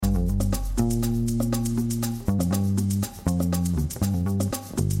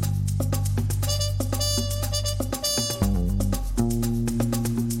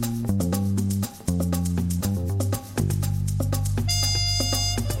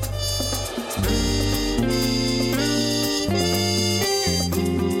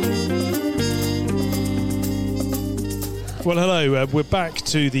Well, hello. We're back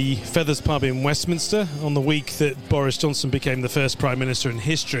to the Feathers pub in Westminster on the week that Boris Johnson became the first Prime Minister in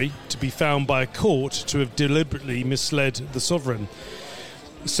history to be found by a court to have deliberately misled the sovereign.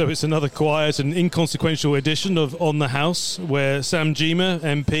 So it's another quiet and inconsequential edition of On the House, where Sam Gyimah,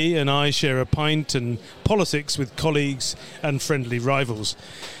 MP, and I share a pint and politics with colleagues and friendly rivals.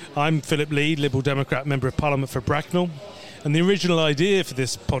 I'm Philip Lee, Liberal Democrat Member of Parliament for Bracknell. And the original idea for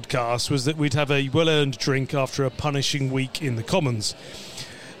this podcast was that we'd have a well-earned drink after a punishing week in the Commons.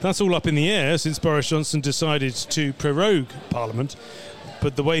 That's all up in the air since Boris Johnson decided to prorogue Parliament.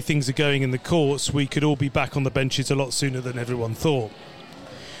 But the way things are going in the courts, we could all be back on the benches a lot sooner than everyone thought.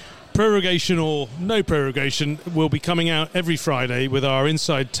 Prorogation or no prorogation will be coming out every Friday with our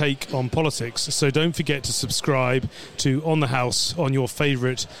inside take on politics. So don't forget to subscribe to On the House on your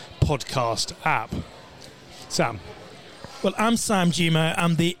favourite podcast app. Sam. Well, I'm Sam Gyimah.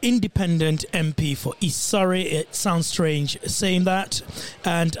 I'm the independent MP for East Surrey. It sounds strange saying that.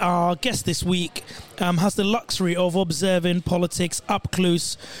 And our guest this week has the luxury of observing politics up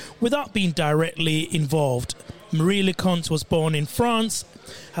close without being directly involved. Marie Leconte was born in France,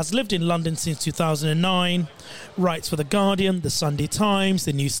 has lived in London since 2009, writes for The Guardian, The Sunday Times,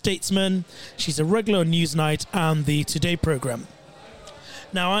 The New Statesman. She's a regular on Newsnight and the Today programme.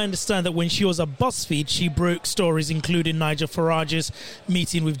 Now, I understand that when she was at BuzzFeed, she broke stories including Nigel Farage's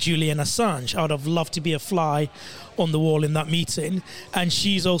meeting with Julian Assange. I would have loved to be a fly on the wall in that meeting. And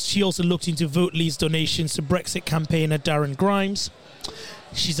she also looked into Vote Leads donations to Brexit campaigner Darren Grimes.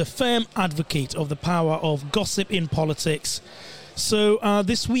 She's a firm advocate of the power of gossip in politics. So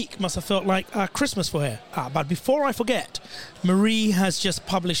this week must have felt like Christmas for her. But before I forget, Marie has just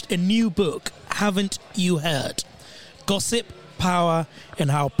published a new book, Haven't You Heard? Gossip, Power, and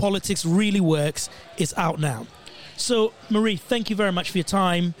How Politics Really Works is out now. So, Marie, thank you very much for your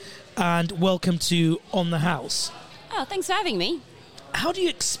time and welcome to On the House. Oh, thanks for having me. How do you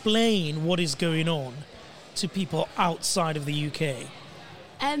explain what is going on to people outside of the UK?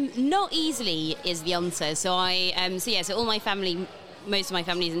 Not easily is the answer. So all my family, most of my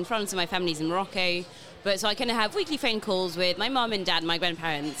family's in France and my family's in Morocco. But so I kind of have weekly phone calls with my mum and dad and my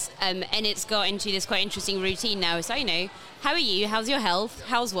grandparents. And it's got into this quite interesting routine now. So, how are you? How's your health?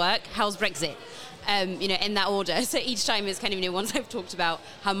 How's work? How's Brexit? In that order. So each time it's kind of, once I've talked about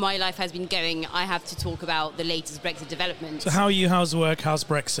how my life has been going, I have to talk about the latest Brexit developments. So how are you? How's work? How's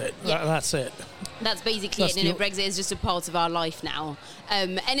Brexit? Yeah. That's it. That's basically it. Brexit is just a part of our life now.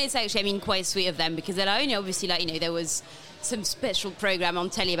 And it's actually, quite sweet of them because they're like, obviously, there was some special programme on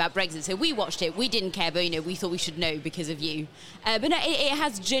telly about Brexit. So we watched it. We didn't care, but, we thought we should know because of you. But no, it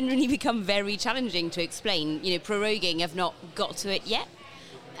has generally become very challenging to explain. Proroguing, I've not got to it yet.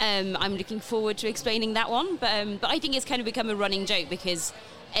 I'm looking forward to explaining that one. But I think it's kind of become a running joke because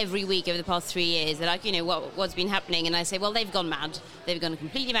every week over the past 3 years, they're like, what's been happening? And I say, well, they've gone mad. They've gone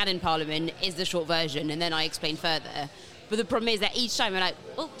completely mad in Parliament is the short version. And then I explain further. But the problem is that each time I'm like,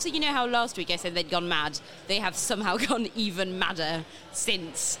 well, so how last week I said they'd gone mad? They have somehow gone even madder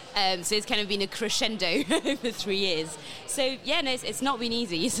since. So it's kind of been a crescendo over 3 years. So, it's not been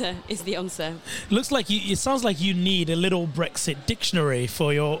easy is the answer. It sounds like you need a little Brexit dictionary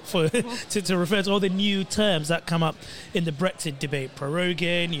to refer to all the new terms that come up in the Brexit debate,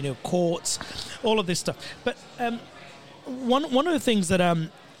 proroguing, courts, all of this stuff. But one of the things that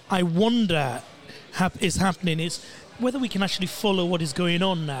I wonder is happening is whether we can actually follow what is going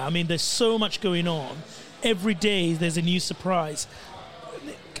on now. There's so much going on. Every day there's a new surprise.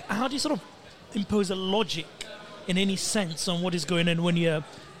 How do you sort of impose a logic in any sense on what is going on when you're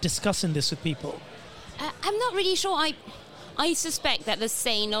discussing this with people? I'm not really sure. I suspect that the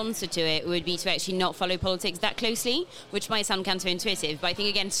sane answer to it would be to actually not follow politics that closely, which might sound counterintuitive. But I think,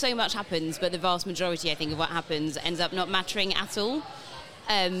 again, so much happens, but the vast majority, I think, of what happens ends up not mattering at all.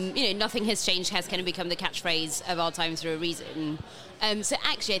 Nothing has changed has kind of become the catchphrase of our times for a reason. So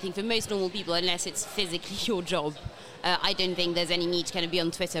actually, I think for most normal people, unless it's physically your job, I don't think there's any need to kind of be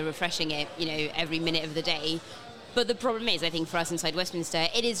on Twitter refreshing it, every minute of the day. But the problem is, I think for us inside Westminster,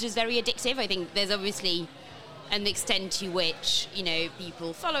 it is just very addictive. I think there's obviously an extent to which,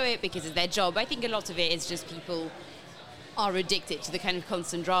 people follow it because it's their job. I think a lot of it is just people are addicted to the kind of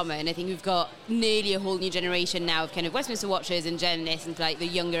constant drama, and I think we've got nearly a whole new generation now of kind of Westminster watchers and journalists and the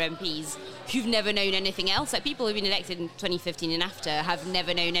younger MPs who've never known anything else. People who've been elected in 2015 and after have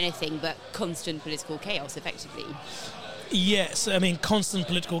never known anything but constant political chaos, effectively. Yes, I mean, constant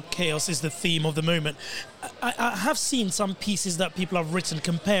political chaos is the theme of the moment. I have seen some pieces that people have written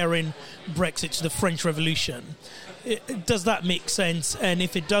comparing Brexit to the French Revolution. Does that make sense? And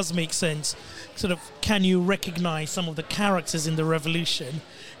if it does make sense, sort of, can you recognise some of the characters in the revolution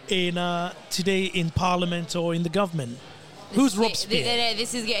in today in Parliament or in the government? Who's Robespierre?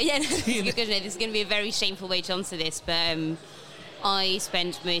 This is good. Yeah, this is going to be a very shameful way to answer this, but I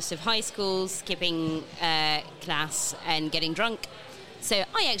spent most of high school skipping class and getting drunk. So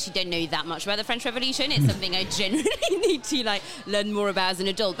I actually don't know that much about the French Revolution. It's something I generally need to learn more about as an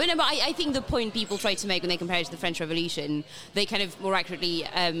adult. But I think the point people try to make when they compare it to the French Revolution, they kind of more accurately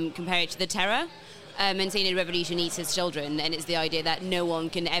compare it to the Terror. And saying a revolution eats its children, and it's the idea that no one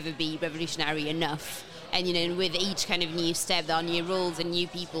can ever be revolutionary enough. And, with each kind of new step, there are new rules and new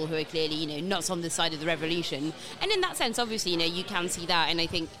people who are clearly, not on the side of the revolution. And in that sense, obviously, you can see that.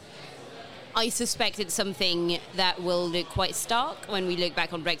 And I suspect it's something that will look quite stark when we look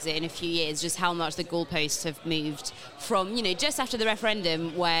back on Brexit in a few years, just how much the goalposts have moved from, just after the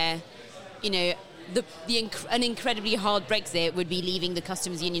referendum where, an incredibly hard Brexit would be leaving the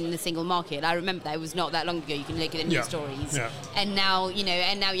customs union in the single market. I remember that. It was not that long ago. You can look at the news stories. Yeah. And now,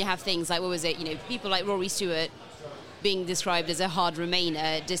 now you have things like, what was it? People like Rory Stewart being described as a hard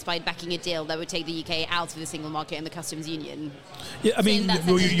Remainer despite backing a deal that would take the UK out of the single market and the customs union. Yeah, I mean,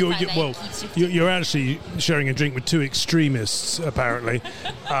 you're actually sharing a drink with two extremists, apparently.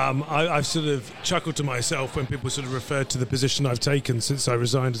 I've sort of chuckled to myself when people sort of referred to the position I've taken since I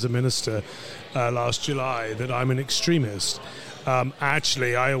resigned as a minister last July, that I'm an extremist.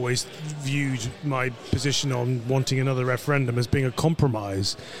 Actually, I always viewed my position on wanting another referendum as being a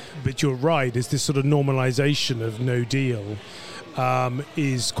compromise. But you're right, is this sort of normalisation of no deal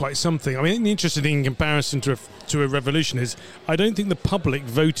is quite something. I mean, the interesting thing in comparison to a revolution is I don't think the public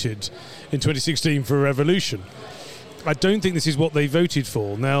voted in 2016 for a revolution. I don't think this is what they voted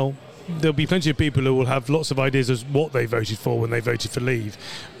for. Now, there'll be plenty of people who will have lots of ideas as what they voted for when they voted for leave.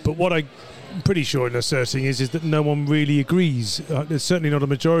 But what I'm pretty sure in asserting is that no one really agrees. There's certainly not a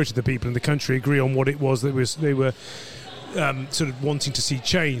majority of the people in the country agree on what it was that they were sort of wanting to see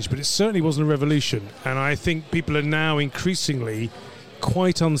change, but it certainly wasn't a revolution. And I think people are now increasingly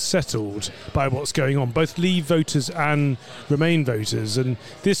quite unsettled by what's going on, both Leave voters and Remain voters. And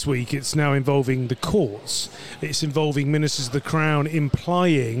this week it's now involving the courts. It's involving ministers of the Crown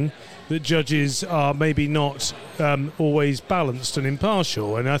implying that judges are maybe not always balanced and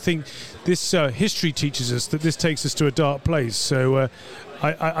impartial. And I think this history teaches us that this takes us to a dark place. So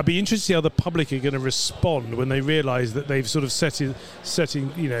I'd be interested to see how the public are going to respond when they realise that they've sort of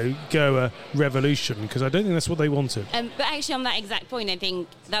go a revolution, because I don't think that's what they wanted. But actually, on that exact point, I think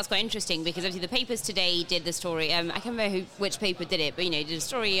that's quite interesting, because obviously the papers today did the story. I can't remember which paper did it, but did a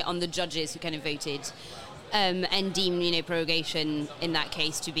story on the judges who kind of voted and deemed prorogation in that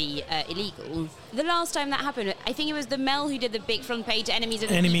case to be illegal. The last time that happened, I think it was the Mail who did the big front page enemies of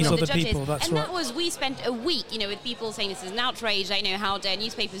the judges. People, that's and right. That was, we spent a week, with people saying this is an outrage. I know, how dare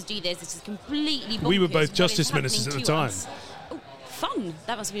newspapers do this? This is completely bonkers. We were both justice ministers at the time. Oh, fun.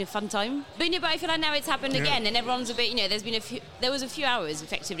 That must have been a fun time. But I feel like now it's happened again, and everyone's a bit, there was a few hours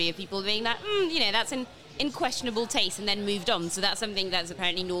effectively of people being that, that's in questionable taste, and then moved on. So that's something that's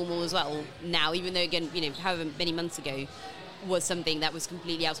apparently normal as well now, even though, again, however many months ago was something that was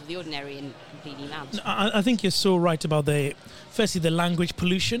completely out of the ordinary and completely mad. I think you're so right about the language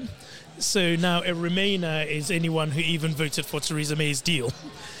pollution. So now a Remainer is anyone who even voted for Theresa May's deal.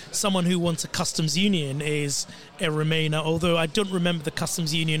 Someone who wants a customs union is a Remainer, although I don't remember the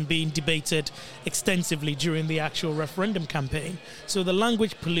customs union being debated extensively during the actual referendum campaign. So the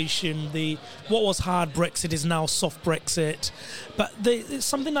language pollution, what was hard Brexit is now soft Brexit. But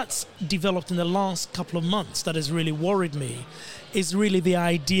something that's developed in the last couple of months that has really worried me is really the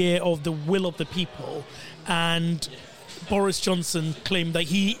idea of the will of the people. And Boris Johnson claimed that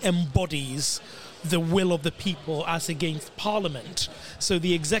he embodies the will of the people as against Parliament. So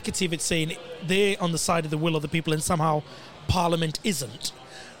the executive is saying they're on the side of the will of the people and somehow Parliament isn't,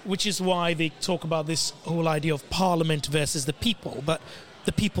 which is why they talk about this whole idea of Parliament versus the people. But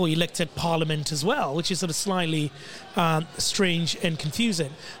the people elected Parliament as well, which is sort of slightly strange and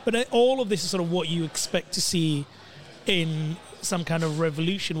confusing. But all of this is sort of what you expect to see in some kind of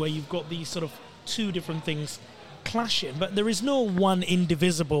revolution where you've got these sort of two different things clashing, but there is no one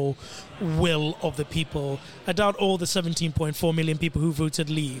indivisible will of the people. I doubt all the 17.4 million people who voted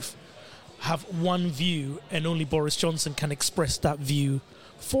Leave have one view, and only Boris Johnson can express that view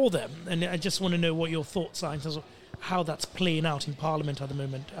for them. And I just want to know what your thoughts are in terms of how that's playing out in Parliament at the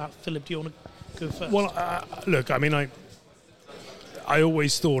moment. Philip, do you want to go first? Well, look, I mean, I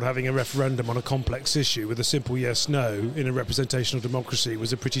always thought having a referendum on a complex issue with a simple yes/no in a representational democracy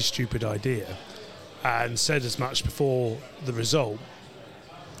was a pretty stupid idea, and said as much before the result.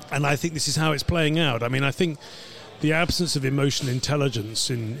 And I think this is how it's playing out. I mean, I think the absence of emotional intelligence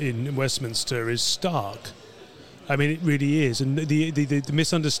in Westminster is stark. I mean, it really is. And the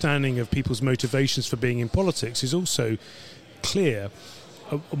misunderstanding of people's motivations for being in politics is also clear.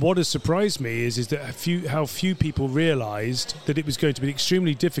 What has surprised me is that how few people realised that it was going to be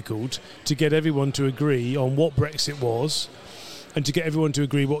extremely difficult to get everyone to agree on what Brexit was, and to get everyone to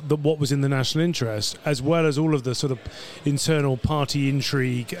agree what was in the national interest, as well as all of the sort of internal party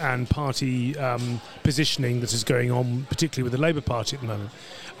intrigue and party positioning that is going on, particularly with the Labour Party at the moment.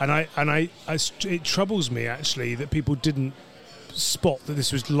 And it troubles me actually that people didn't spot that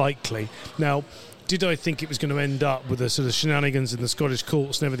this was likely. Now, did I think it was going to end up with the sort of shenanigans in the Scottish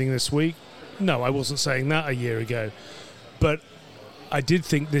courts and everything this week? No, I wasn't saying that a year ago, but I did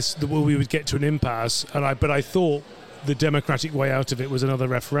think that we would get to an impasse. But I thought the democratic way out of it was another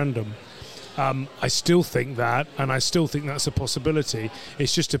referendum. I still think that, and I still think that's a possibility.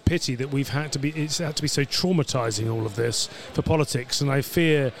 It's just a pity that it's had to be so traumatising, all of this, for politics. And I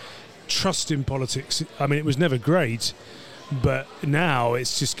fear trust in politics. I mean, it was never great, but now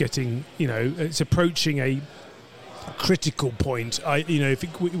it's just getting, it's approaching a critical point.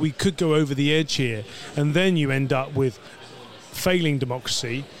 We could go over the edge here, and then you end up with failing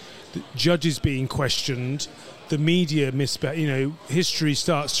democracy, the judges being questioned, the media history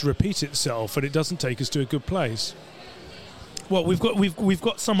starts to repeat itself, and it doesn't take us to a good place. Well, we've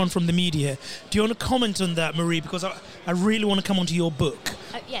got someone from the media. Do you want to comment on that, Marie? Because I really want to come onto your book.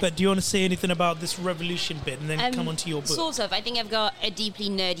 Yes. But do you want to say anything about this revolution bit and then come onto your book? Sort of. I think I've got a deeply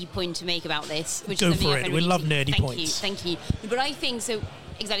nerdy point to make about this. Which Go is for it. We love nerdy points. Thank you. But I think so.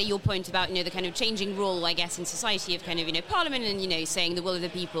 Exactly your point about the kind of changing role, I guess, in society of kind of Parliament and saying the will of the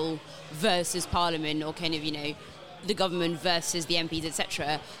people versus Parliament, or kind of the government versus the MPs,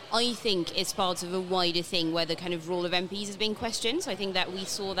 etc. I think it's part of a wider thing where the kind of role of MPs is being questioned. So I think that we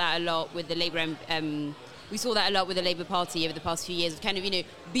saw that a lot with the Labour Party over the past few years, kind of,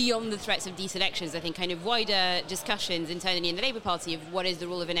 beyond the threats of deselections. I think kind of wider discussions internally in the Labour Party of what is the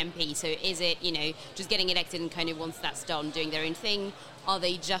role of an MP. So is it, just getting elected and kind of once that's done, doing their own thing? Are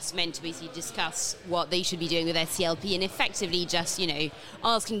they just meant to basically discuss what they should be doing with their CLP and effectively just,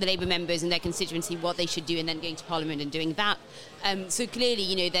 asking the Labour members and their constituency what they should do and then going to Parliament and doing that? So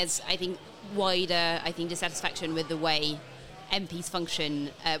clearly, there's, I think, wider, dissatisfaction with the way MPs function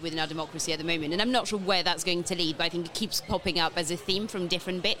within our democracy at the moment. And I'm not sure where that's going to lead, but I think it keeps popping up as a theme from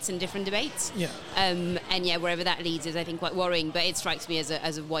different bits and different debates. Yeah. Wherever that leads is, I think, quite worrying. But it strikes me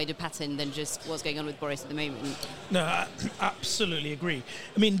as a wider pattern than just what's going on with Boris at the moment. No, I absolutely agree.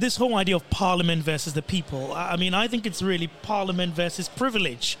 I mean, this whole idea of Parliament versus the people, I think it's really Parliament versus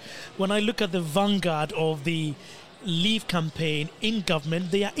privilege. When I look at the vanguard of the Leave campaign in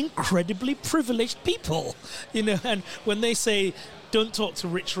government, they are incredibly privileged people, and when they say don't talk to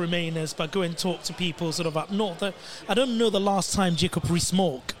rich Remainers but go and talk to people sort of up north, I don't know the last time Jacob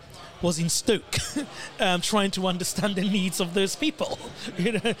Rees-Mogg was in Stoke trying to understand the needs of those people.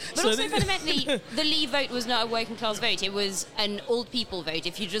 But also fundamentally, the Leave vote was not a working class vote, it was an old people vote.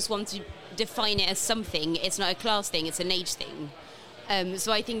 If you just want to define it as something, it's not a class thing, it's an age thing.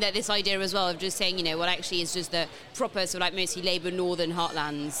 So I think that this idea as well of just saying, what actually is just the proper, so like mostly Labour Northern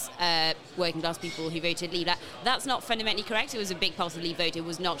Heartlands, working class people who voted Leave, that's not fundamentally correct. It was a big part of the Leave vote. It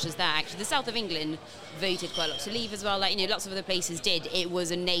was not just that. Actually, the south of England voted quite a lot to Leave as well. Lots of other places did. It was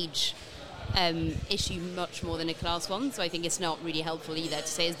an age issue much more than a class one. So I think it's not really helpful either to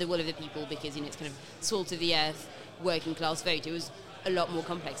say it's the will of the people because, it's kind of salt of the earth, working class vote. It was a lot more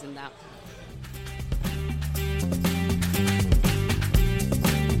complex than that.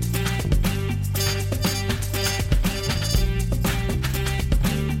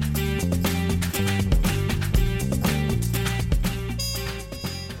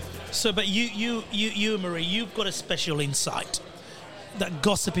 So, but you, Marie, you've got a special insight that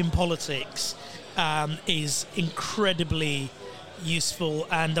gossip in politics is incredibly useful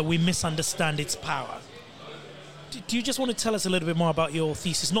and that we misunderstand its power. Do you just want to tell us a little bit more about your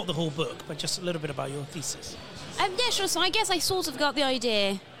thesis? Not the whole book, but just a little bit about your thesis. Yeah, sure. So I guess I sort of got the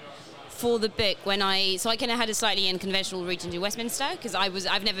idea for the book when I kind of had a slightly unconventional route into Westminster because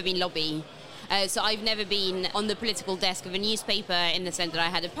I've never been lobby. So I've never been on the political desk of a newspaper in the sense that I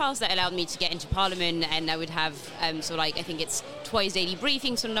had a pass that allowed me to get into Parliament, and I would have I think it's twice daily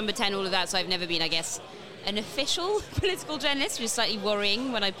briefings from Number 10, all of that. So I've never been, I guess, an official political journalist, which is slightly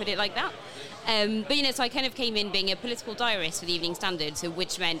worrying when I put it like that. So I kind of came in being a political diarist for the Evening Standard, so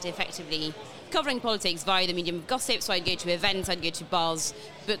which meant effectively covering politics via the medium of gossip. So I'd go to events, I'd go to bars,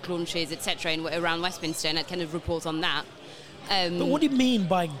 book launches, etc., around Westminster, and I'd kind of report on that. But what do you mean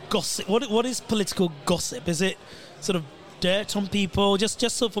by gossip? What is political gossip? Is it sort of dirt on people? Just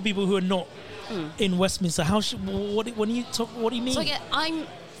so for people who are not in Westminster, what do you mean? So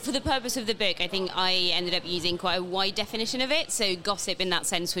for the purpose of the book, I think I ended up using quite a wide definition of it. So gossip in that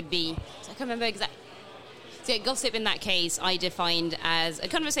sense would be, I can't remember exactly. So gossip in that case, I defined as a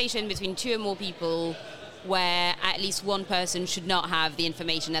conversation between two or more people where at least one person should not have the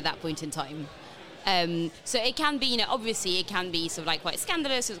information at that point in time. So it can be, obviously it can be sort of like quite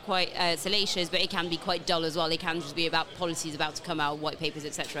scandalous, it's quite salacious, but it can be quite dull as well. It can just be about policies about to come out, white papers,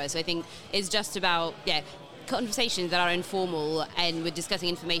 etc. So I think it's just about, conversations that are informal, and we're discussing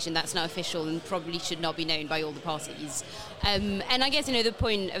information that's not official and probably should not be known by all the parties. And I guess, the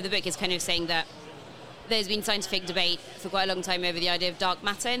point of the book is kind of saying that there's been scientific debate for quite a long time over the idea of dark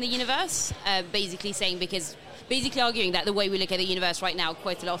matter in the universe, basically arguing that the way we look at the universe right now,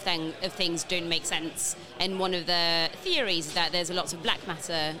 quite a lot of things don't make sense. And one of the theories is that there's a lot of black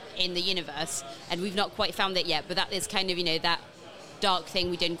matter in the universe, and we've not quite found it yet, but that is kind of, that dark thing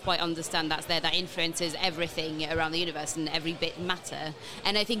we don't quite understand that's there, that influences everything around the universe and every bit matter.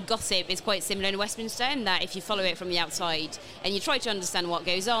 And I think gossip is quite similar in Westminster, in that if you follow it from the outside and you try to understand what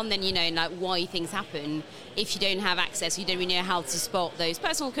goes on, then why things happen. If you don't have access, you don't really know how to spot those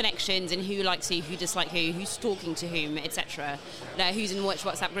personal connections and who likes who dislikes who's talking to whom, etc. Who's in which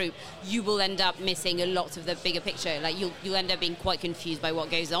WhatsApp group, you will end up missing a lot of the bigger picture. You'll end up being quite confused by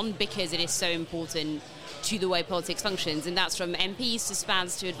what goes on, because it is so important to the way politics functions. And that's from MPs to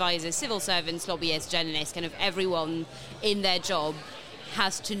SPADs to advisors, civil servants, lobbyists, journalists, kind of everyone in their job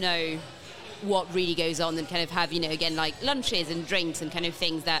has to know what really goes on, and kind of have, lunches and drinks and kind of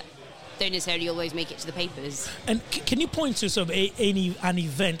things that don't necessarily always make it to the papers. And can you point to sort of an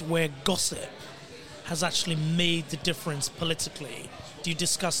event where gossip has actually made the difference politically? Do you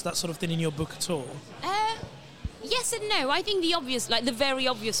discuss that sort of thing in your book at all? Yes and no. I think the very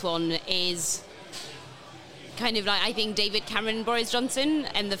obvious one is kind of I think David Cameron and Boris Johnson,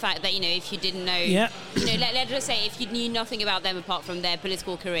 and the fact that, if you didn't know, let's just say if you knew nothing about them apart from their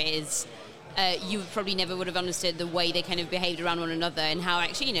political careers, you probably never would have understood the way they kind of behaved around one another, and how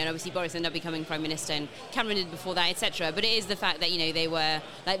actually, and obviously Boris ended up becoming Prime Minister and Cameron did before that, etc. But it is the fact that,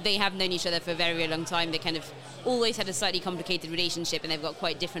 they have known each other for a very, very long time. They kind of always had a slightly complicated relationship, and they've got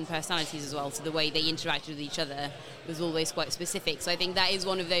quite different personalities as well, so the way they interacted with each other was always quite specific. So I think that is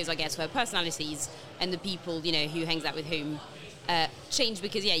one of those, I guess, where personalities and the people, who hangs out with whom change,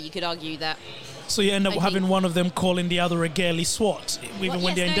 because, you could argue that. So you end up having one of them calling the other a girly swat,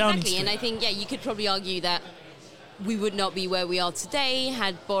 when they're in Downing Street. And I think, you could probably argue that we would not be where we are today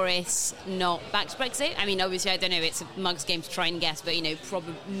had Boris not backed Brexit. I mean, obviously, I don't know, it's a mug's game to try and guess, but,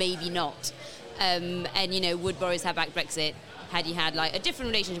 probably maybe not. And, would Boris have backed Brexit had he had, a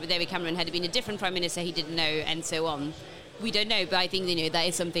different relationship with David Cameron, had it been a different Prime Minister he didn't know, and so on? We don't know, but I think, that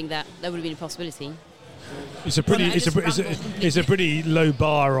is something that would have been a possibility. It's a pretty low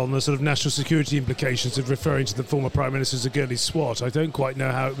bar on the sort of national security implications of referring to the former Prime Minister as a girly swat. I don't quite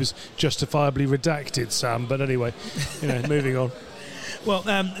know how it was justifiably redacted, Sam, but anyway, moving on. Well,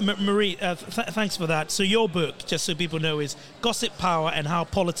 Marie, thanks for that. So your book, just so people know, is Gossip, Power and How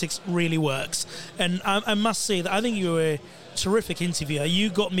Politics Really Works. And I must say that I think you were a terrific interviewer. You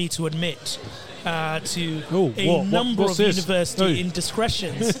got me to admit to a number of university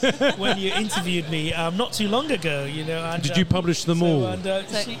indiscretions when you interviewed me not too long ago. And, did you publish them all?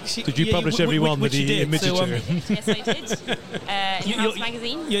 Did you publish every one that he admitted to? Yes, I did. In House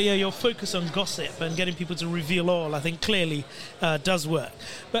Magazine. Yeah, your focus on gossip and getting people to reveal all, I think, clearly does work.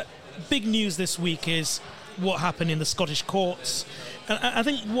 But big news this week is what happened in the Scottish courts. And I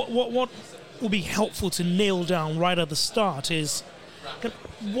think what will be helpful to nail down right at the start is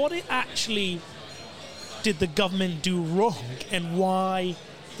what it actually did the government do wrong, and why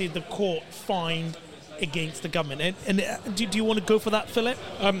did the court find against the government? And do you want to go for that, Philip?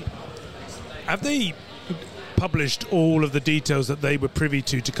 Have they published all of the details that they were privy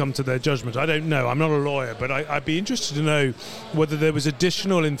to come to their judgment? I don't know. I'm not a lawyer, but I'd be interested to know whether there was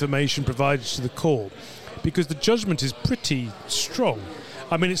additional information provided to the court, because the judgment is pretty strong.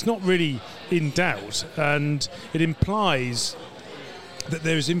 I mean, it's not really in doubt, and it implies that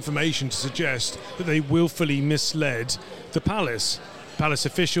there is information to suggest that they willfully misled the palace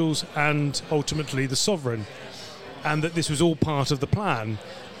officials, and ultimately the sovereign, and that this was all part of the plan.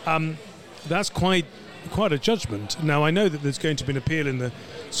 That's quite a judgment. Now, I know that there's going to be an appeal in the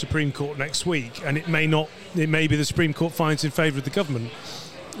Supreme Court next week, and it may be the Supreme Court finds in favour of the government.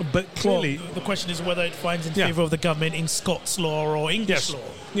 But clearly, well, the question is whether it finds in favour of the government in Scots law or English law.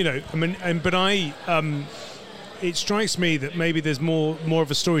 You know, I mean, it strikes me that maybe there's more of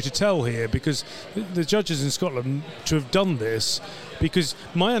a story to tell here, because the judges in Scotland to have done this, because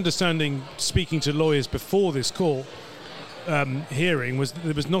my understanding, speaking to lawyers before this court hearing, was that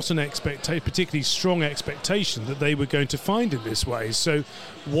there was not an particularly strong expectation that they were going to find in this way. So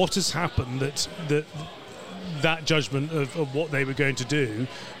what has happened that judgment of what they were going to do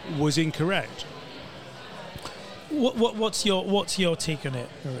was incorrect? What's your take on it?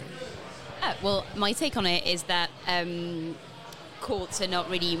 Well, my take on it is that courts are not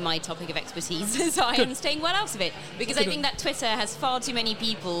really my topic of expertise, so I am staying well out of it, because I think that Twitter has far too many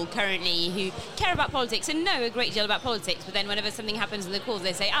people currently who care about politics and know a great deal about politics, but then whenever something happens in the courts,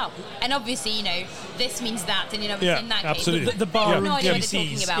 they say, oh, and obviously, you know, this means that, and you know, in that absolutely. case, the bar no idea what they're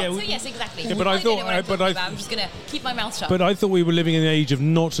talking about. So yes, exactly. Yeah, but I'm just going to keep my mouth shut. But I thought we were living in an age of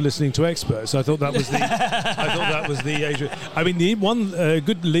not listening to experts. I thought that was the age. I mean, one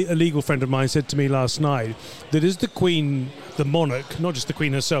good legal friend of mine said to me last night that as the Queen, the monarch, not just the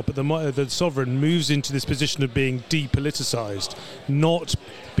Queen herself, but the sovereign, moves into this position of being depoliticised, not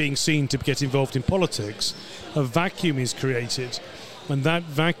being seen to get involved in politics, a vacuum is created. And that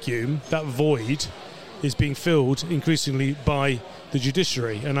vacuum, that void, is being filled increasingly by the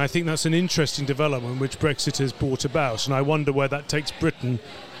judiciary. And I think that's an interesting development which Brexit has brought about. And I wonder where that takes Britain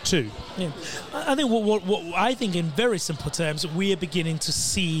to. Yeah. I think what I think in very simple terms, we are beginning to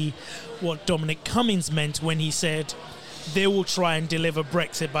see what Dominic Cummings meant when he said they will try and deliver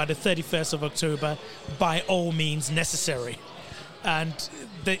Brexit by the 31st of October by all means necessary. And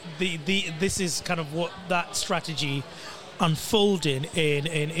this is kind of what that strategy unfolding in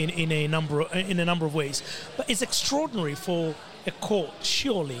a number of ways. But it's extraordinary for a court,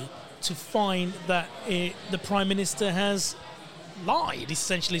 surely, to find that the Prime Minister has lied,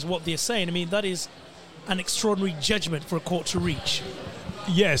 essentially, is what they're saying. I mean, that is an extraordinary judgment for a court to reach.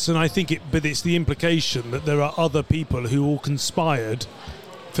 Yes, and I think but it's the implication that there are other people who all conspired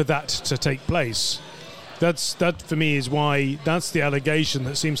for that to take place. That for me is why that's the allegation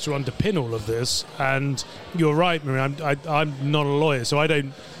that seems to underpin all of this. And you're right, Marie. I'm not a lawyer, so I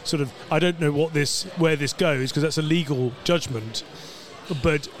don't know where this goes, because that's a legal judgment.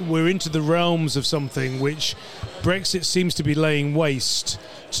 But we're into the realms of something which Brexit seems to be laying waste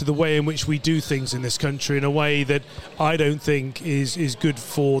to the way in which we do things in this country, in a way that I don't think is good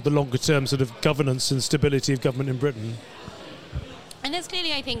for the longer term sort of governance and stability of government in Britain. And there's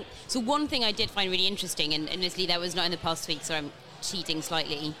clearly, I think, so one thing I did find really interesting, and admittedly that was not in the past week, so I'm cheating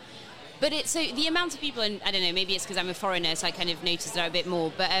slightly, but it's so the amount of people, and I don't know, maybe it's because I'm a foreigner, so I kind of noticed that a bit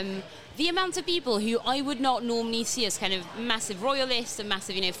more, but the amount of people who I would not normally see as kind of massive royalists and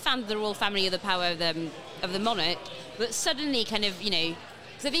massive, you know, fans of the royal family or the power of the monarch, but suddenly kind of, you know,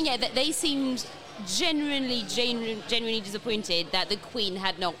 because I think that they seemed genuinely disappointed that the Queen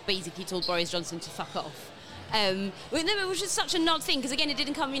had not basically told Boris Johnson to fuck off. Which is such an odd thing, because again, it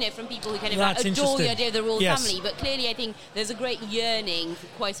didn't come, you know, from people who kind of adore the idea of the royal family. But clearly, I think there's a great yearning for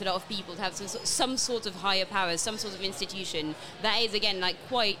quite a lot of people to have some sort of higher powers, some sort of institution that is, again, like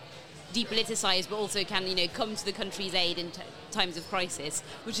quite depoliticised, but also can, you know, come to the country's aid in times of crisis,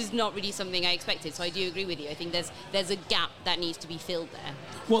 which is not really something I expected. So I do agree with you. I think there's a gap that needs to be filled there.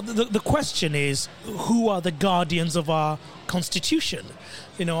 Well, the question is, who are the guardians of our constitution?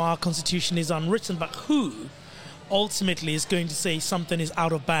 You know, our constitution is unwritten, but who ultimately is going to say something is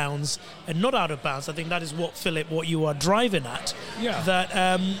out of bounds and not out of bounds? I think that is what, Philip, what you are driving at. Yeah.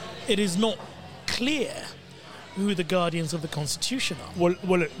 That it is not clear who the guardians of the constitution are.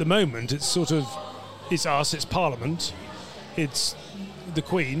 Well, at the moment, it's us, it's Parliament, it's the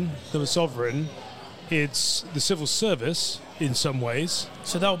Queen, the sovereign, it's the civil service in some ways.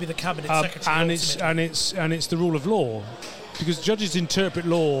 So that would be the cabinet secretary, and it's the rule of law, because judges interpret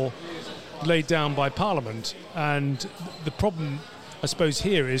law laid down by Parliament, and the problem, I suppose,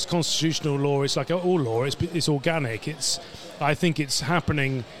 here is constitutional law. It's like all law; it's organic. I think it's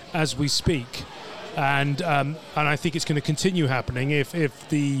happening as we speak, and I think it's going to continue happening if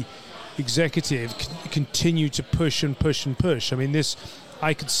the executive continue to push and push and push. I mean,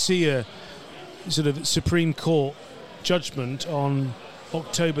 I could see a sort of Supreme Court judgment on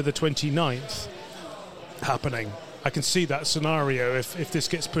October the 29th happening. I can see that scenario if this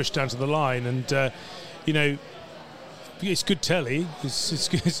gets pushed down to the line. And, you know, it's good telly. It's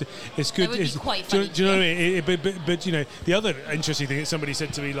good. It's good. That would be quite funny. Do you know what I mean? But you know, the other interesting thing that somebody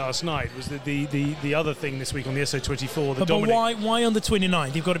said to me last night was that the other thing this week on the SO24, But why on the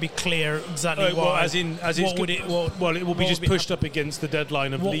 29th? You've got to be clear exactly why. Well, as it will be just pushed up against the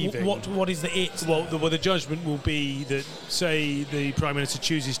deadline of leaving. What is the it? Well, the judgment will be that, say, the Prime Minister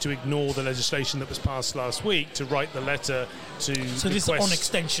chooses to ignore the legislation that was passed last week to write the letter to So this is on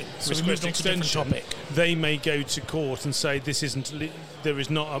extension. So we moved on to a different topic. They may go to court and say this isn't.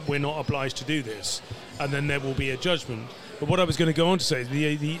 We're not obliged to do this, and then there will be a judgment. But what I was going to go on to say is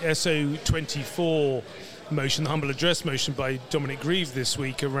the SO24 motion, the humble address motion by Dominic Grieve this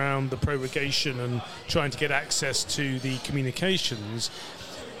week around the prorogation and trying to get access to the communications.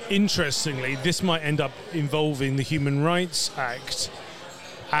 Interestingly, this might end up involving the Human Rights Act,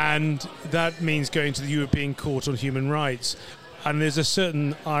 and that means going to the European Court on Human Rights. And there's a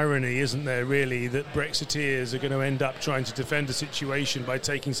certain irony, isn't there, really, that Brexiteers are going to end up trying to defend a situation by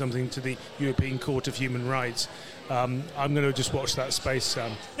taking something to the European Court of Human Rights. I'm going to just watch that space,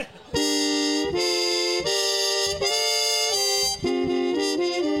 Sam.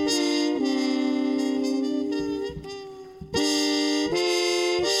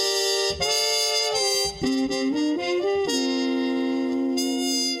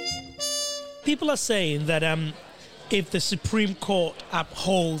 People are saying that if the Supreme Court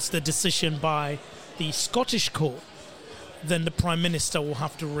upholds the decision by the Scottish Court, then the Prime Minister will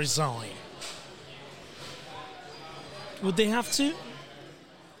have to resign. Would they have to?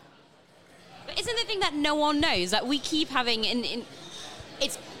 But isn't the thing that no one knows that we keep having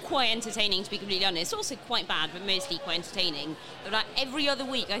it's quite entertaining, to be completely honest. It's also quite bad, but mostly quite entertaining. But like every other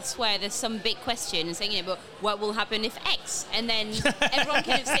week, I swear there's some big question saying, but what will happen if X? And then everyone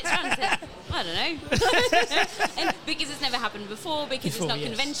kind of sits around and says, I don't know. And because it's never happened before, because it's not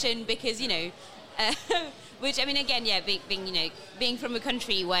convention, because, which, I mean, again, being from a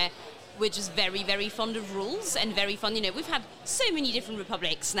country where we're just very, very fond of rules and very fond, we've had so many different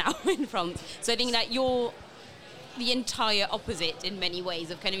republics now in France. So I think that you're the entire opposite in many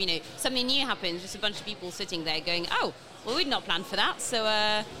ways of kind of, something new happens, just a bunch of people sitting there going, oh, well, we'd not planned for that, so,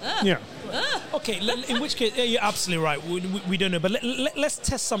 Okay, in which case, you're absolutely right, we don't know, but let's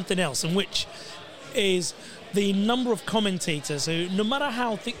test something else, in which is the number of commentators who, no matter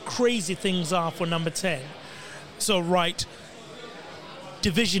how crazy things are for number 10,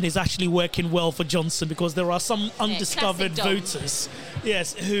 division is actually working well for Johnson because there are some undiscovered voters,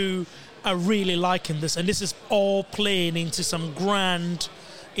 who are really liking this, and this is all playing into some grand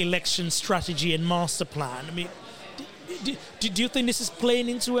election strategy and master plan. I mean, do you think this is playing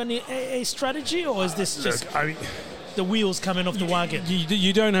into a strategy, or is this just the wheels coming off the wagon?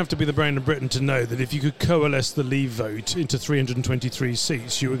 You don't have to be the brain of Britain to know that if you could coalesce the Leave vote into 323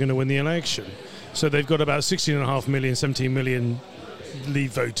 seats, you were going to win the election. So they've got about 16.5 million, 17 million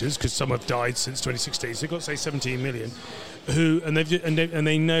Leave voters, because some have died since 2016. So they've got, say, 17 million. And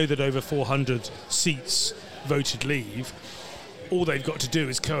they know that over 400 seats voted Leave. All they've got to do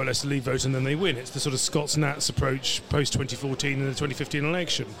is coalesce the Leave vote, and then they win. It's the sort of Scots-Nats approach post-2014 and the 2015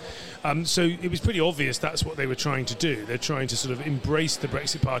 election. So it was pretty obvious that's what they were trying to do. They're trying to sort of embrace the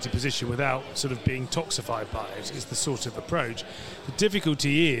Brexit Party position without sort of being toxified by it. It's the sort of approach. The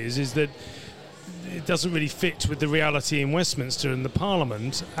difficulty is that it doesn't really fit with the reality in Westminster and the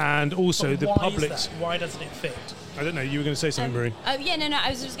Parliament, and also the public. Why doesn't it fit? I don't know. You were going to say something, Marie. No. I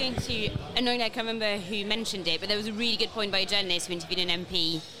was just going to. I can't remember who mentioned it, but there was a really good point by a journalist who interviewed an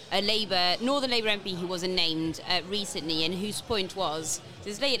MP, Northern Labour MP who wasn't named recently, and whose point was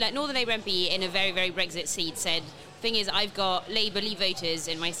this: Northern Labour MP in a very, very Brexit seat said, "Thing is, I've got Labour Leave voters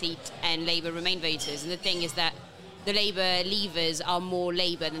in my seat and Labour Remain voters, and the thing is that the Labour Leavers are more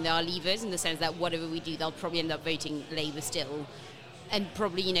Labour than they are Leavers, in the sense that whatever we do, they'll probably end up voting Labour still, and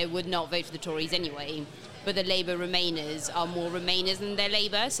probably, would not vote for the Tories anyway. But the Labour Remainers are more Remainers than they're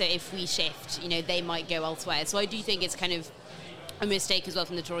Labour, so if we shift, they might go elsewhere. So I do think it's kind of a mistake as well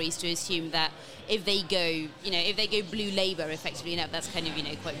from the Tories to assume that if they go Blue Labour, effectively enough, that's kind of,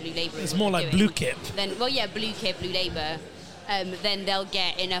 quite Blue Labour. It's more like Blue Kip. Then, Blue Kip, Blue Labour. Then they'll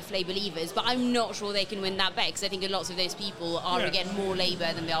get enough Labour Leavers. But I'm not sure they can win that bet, because I think lots of those people are, again, more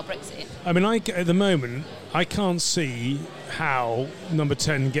Labour than they are Brexit. I mean, at the moment, I can't see how number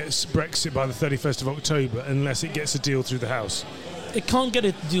 10 gets Brexit by the 31st of October unless it gets a deal through the House. It can't get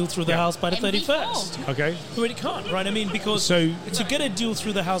a deal through the House by the 31st. Okay. It really can't, right? I mean, because to get a deal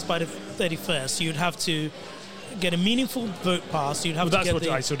through the House by the 31st, you'd have to get a meaningful vote passed. You'd have to get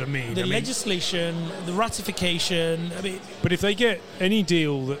the legislation, the ratification. But if they get any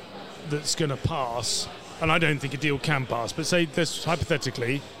deal that's going to pass, and I don't think a deal can pass, but say this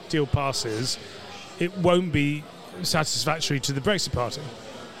hypothetically, deal passes, it won't be satisfactory to the Brexit Party.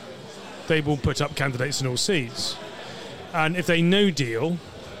 They will put up candidates in all seats. And if they no deal,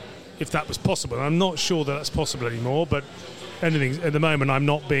 if that was possible, and I'm not sure that that's possible anymore, but anything at the moment, I'm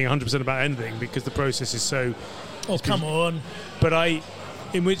not being 100% about anything because the process is so... Oh, come on. But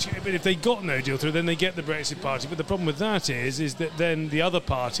if they got no deal through, then they get the Brexit Party. But the problem with that is that then the other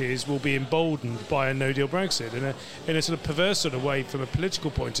parties will be emboldened by a no deal Brexit in a sort of perverse sort of way from a political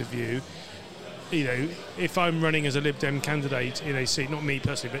point of view. You know, if I'm running as a Lib Dem candidate in a seat, not me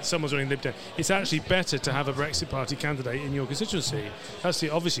personally, but someone's running Lib Dem, it's actually better to have a Brexit Party candidate in your constituency. That's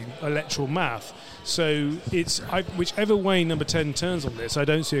obviously electoral math. So whichever way Number 10 turns on this, I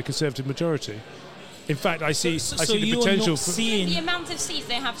don't see a Conservative majority. In fact, I see the potential for the amount of seats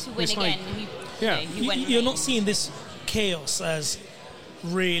they have to win again. You're not seeing this chaos as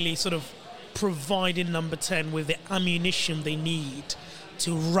really sort of providing Number 10 with the ammunition they need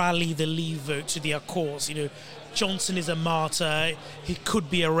to rally the Leave vote to their cause. You know, Johnson is a martyr. He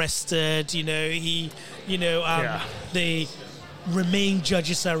could be arrested. You know, the Remain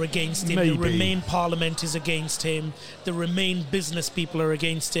judges are against him. Maybe. The Remain Parliament is against him. The Remain business people are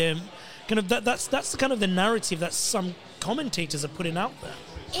against him. Kind of that's the kind of the narrative that some commentators are putting out there.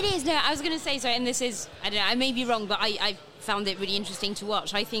 It is. No, I was going to say, sorry, and this is, I don't know, I may be wrong, but I found it really interesting to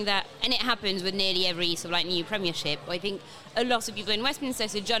watch. I think that, and it happens with nearly every sort of like new premiership, I think a lot of people in Westminster,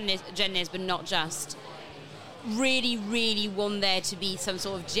 so Jen Nisbet, but not just, really, really want there to be some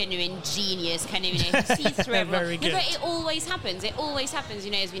sort of genuine genius kind of, you know, who sees through everyone. Very good. No, but it always happens,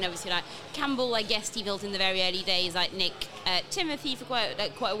 you know, as we know, obviously, like Campbell, I guess, he built in the very early days, like Nick Timothy for quite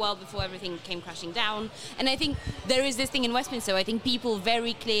a while before everything came crashing down. And I think there is this thing in Westminster, I think people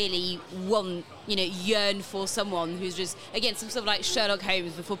very clearly want, you know, yearn for someone who's just, again, some sort of like Sherlock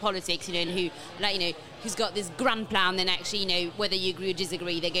Holmes before politics, you know, and who, like, you know, who's got this grand plan, and actually, you know, whether you agree or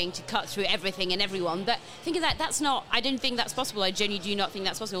disagree, they're going to cut through everything and everyone. But think of that, that's not, I don't think that's possible. I genuinely do not think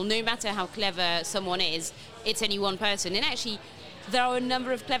that's possible. No matter how clever someone is, it's only one person. And actually, there are a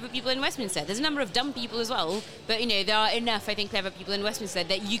number of clever people in Westminster. There's a number of dumb people as well. But, you know, there are enough, I think, clever people in Westminster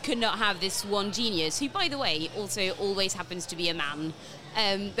that you cannot have this one genius, who, by the way, also always happens to be a man.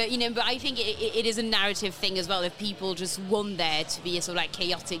 But I think it is a narrative thing as well, if people just want there to be a sort of like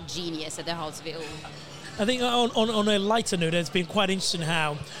chaotic genius at the heart of it all. I think on a lighter note, it's been quite interesting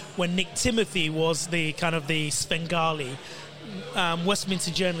how when Nick Timothy was the kind of the Svengali,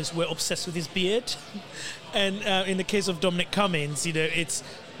 Westminster journalists were obsessed with his beard. And in the case of Dominic Cummings, you know, it's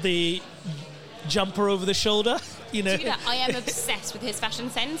the jumper over the shoulder. You know, I am obsessed with his fashion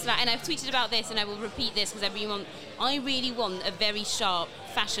sense, and I've tweeted about this, and I will repeat this because I really want a very sharp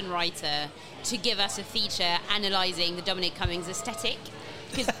fashion writer to give us a feature analysing the Dominic Cummings aesthetic.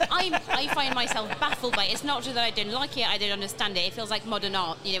 Because I find myself baffled by it. It's not just that I don't like it, I don't understand it. It feels like modern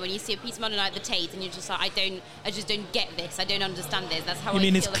art. You know, when you see a piece of modern art at the Tate, and you're just like, I just don't get this. I don't understand this. That's how I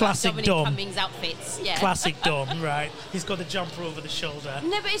feel about Dominic Cummings outfits. Yeah. Classic Dom, right? He's got the jumper over the shoulder.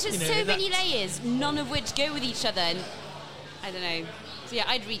 No, but it's just so many layers, none of which go with each other. And I don't know. So yeah,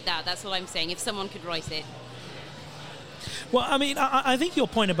 I'd read that. That's what I'm saying. If someone could write it. Well, I mean, I think your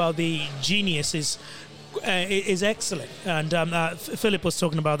point about the genius is excellent, and Philip was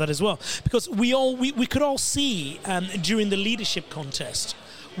talking about that as well, because we could all see during the leadership contest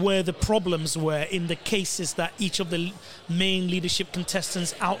where the problems were in the cases that each of the main leadership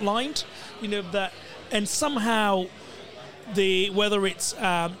contestants outlined, you know, that, and somehow whether it's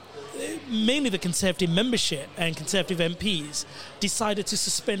mainly the Conservative membership and Conservative MPs decided to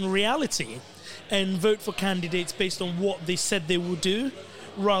suspend reality and vote for candidates based on what they said they would do,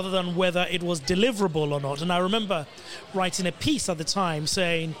 rather than whether it was deliverable or not. And I remember writing a piece at the time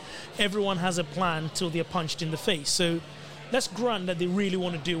saying everyone has a plan till they're punched in the face. So let's grant that they really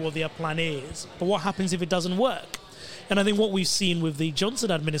want to do what their plan is. But what happens if it doesn't work? And I think what we've seen with the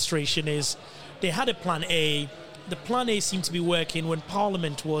Johnson administration is they had a plan A. The plan A seemed to be working when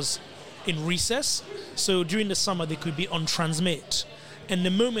Parliament was in recess. So during the summer, they could be on transmit. And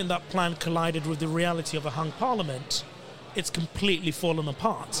the moment that plan collided with the reality of a hung Parliament, it's completely fallen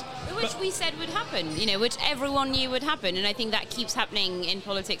apart. Which we said would happen, you know, which everyone knew would happen. And I think that keeps happening in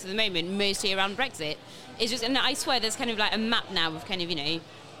politics at the moment, mostly around Brexit. It's just, and I swear there's kind of like a map now of kind of, you know,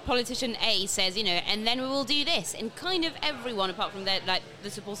 politician A says, you know, and then we will do this. And kind of everyone, apart from the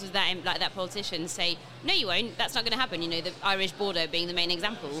supporters of that politician, say, no, you won't. That's not going to happen. You know, the Irish border being the main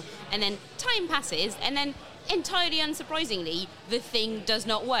example. And then time passes, and then entirely unsurprisingly, the thing does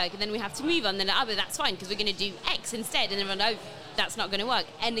not work, and then we have to move on. Then, but that's fine because we're going to do X instead. And everyone, that's not going to work,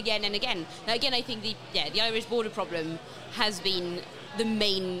 and again and again. Now, again, I think the Irish border problem has been the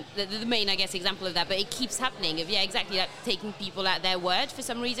main, I guess, example of that, but it keeps happening. Of exactly, like taking people at their word for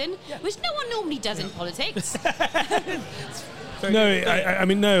some reason, which no one normally does in politics.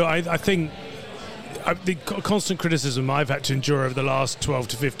 I think the constant criticism I've had to endure over the last 12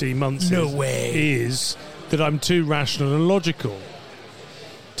 to 15 months is that I'm too rational and logical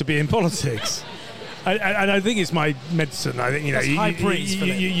to be in politics. And I think it's my medicine. I think that's high praise.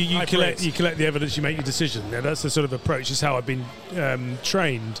 You collect the evidence, you make your decision. Yeah, that's the sort of approach. It's how I've been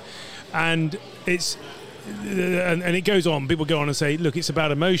trained, and it's and it goes on. People go on and say, "Look, it's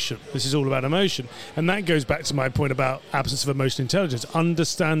about emotion. This is all about emotion," and that goes back to my point about absence of emotional intelligence,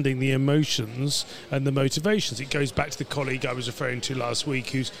 understanding the emotions and the motivations. It goes back to the colleague I was referring to last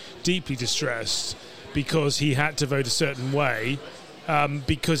week, who's deeply distressed because he had to vote a certain way.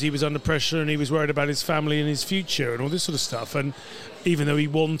 Because he was under pressure and he was worried about his family and his future and all this sort of stuff, and even though he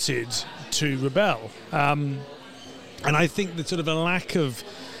wanted to rebel, and I think that sort of a lack of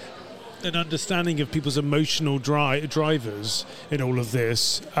an understanding of people's emotional drivers in all of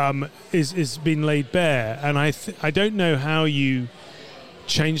this is been laid bare, and I don't know how you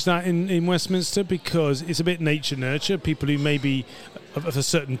change that in Westminster, because it's a bit nature nurture. People who maybe of a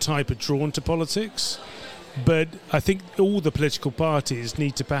certain type are drawn to politics. But I think all the political parties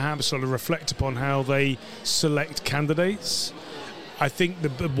need to perhaps sort of reflect upon how they select candidates. I think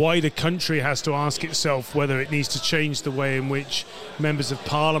the wider country has to ask itself whether it needs to change the way in which members of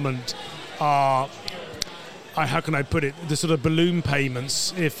parliament are, how can I put it, the sort of balloon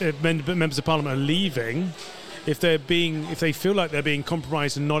payments. If members of parliament are leaving, if they feel like they're being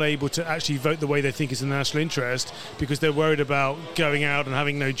compromised and not able to actually vote the way they think is in the national interest because they're worried about going out and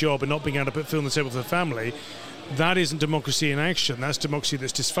having no job and not being able to put food on the table for the family, that isn't democracy in action. That's democracy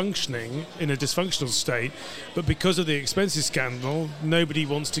that's dysfunctioning in a dysfunctional state. But because of the expenses scandal, nobody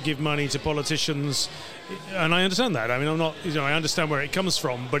wants to give money to politicians, and I understand that. I mean, I understand where it comes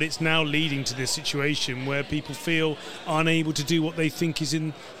from, but it's now leading to this situation where people feel unable to do what they think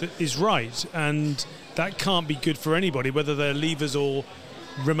is right, and that can't be good for anybody, whether they're Leavers or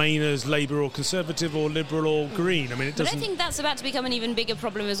Remainers, Labour or Conservative or Liberal or Green. I mean, it doesn't. But I think that's about to become an even bigger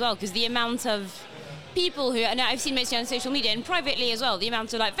problem as well, because the amount of people who, and I've seen mostly on social media and privately as well, the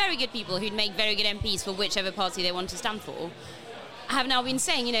amount of like very good people who'd make very good MPs for whichever party they want to stand for, have now been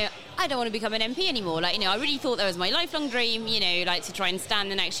saying, I don't want to become an MP anymore. Like, I really thought that was my lifelong dream, like to try and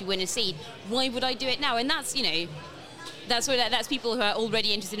stand and actually win a seat. Why would I do it now? And that's, that's people who are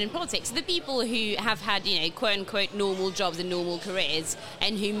already interested in politics. The people who have had, quote unquote normal jobs and normal careers,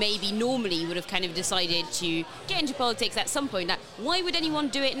 and who maybe normally would have kind of decided to get into politics at some point. Like, why would anyone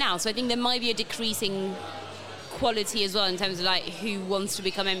do it now? So I think there might be a decreasing quality as well in terms of like who wants to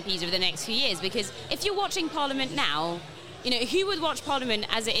become MPs over the next few years. Because if you're watching Parliament now, who would watch Parliament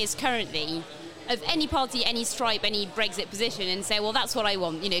as it is currently, of any party, any stripe, any Brexit position, and say, well, that's what I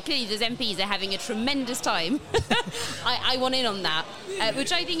want. Clearly those MPs are having a tremendous time. I want in on that,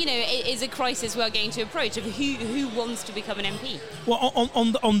 which I think, is a crisis we're going to approach of who wants to become an MP. Well,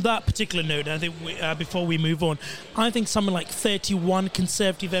 on that particular note, I think before we move on, I think something like 31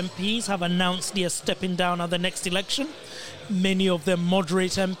 Conservative MPs have announced they are stepping down at the next election. Many of them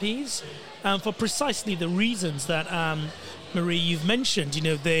moderate MPs, for precisely the reasons that Marie, you've mentioned.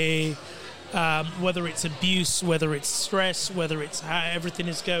 They. Whether it's abuse, whether it's stress, whether it's how everything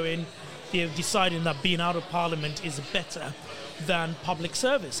is going, they're deciding that being out of Parliament is better than public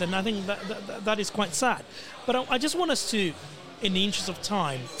service. And I think that is quite sad. But I just want us to, in the interest of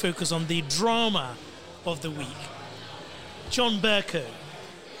time, focus on the drama of the week. John Bercow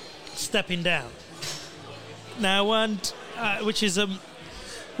stepping down. Now, and which is,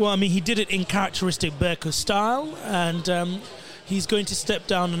 he did it in characteristic Bercow style, and he's going to step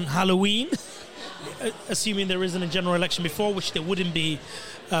down on Halloween, assuming there isn't a general election before, which there wouldn't be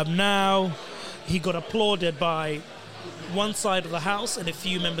now. He got applauded by one side of the House and a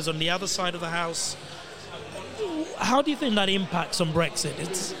few members on the other side of the House. How do you think that impacts on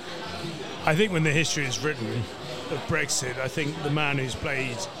Brexit? I think when the history is written of Brexit, I think the man who's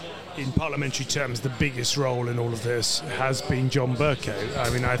played, in parliamentary terms, the biggest role in all of this has been John Bercow. I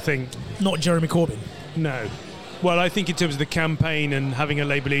mean, I think... Not Jeremy Corbyn. No. Well, I think in terms of the campaign and having a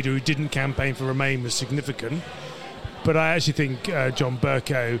Labour leader who didn't campaign for Remain was significant. But I actually think John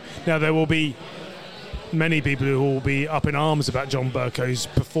Bercow... Now, there will be many people who will be up in arms about John Bercow's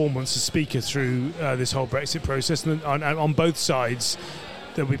performance as Speaker through this whole Brexit process. And on both sides,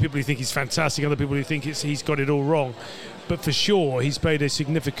 there'll be people who think he's fantastic, other people who think he's got it all wrong. But for sure, he's played a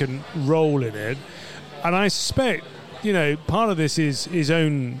significant role in it. And I suspect, part of this is his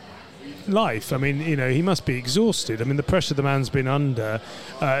own life. I mean, he must be exhausted. I mean, the pressure the man's been under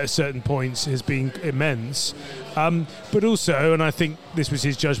at certain points has been immense. But also, and I think this was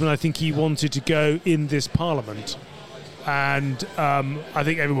his judgment, I think he wanted to go in this Parliament. And I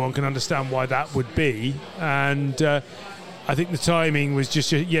think everyone can understand why that would be. And I think the timing was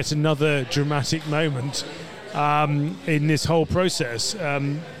just yet another dramatic moment in this whole process.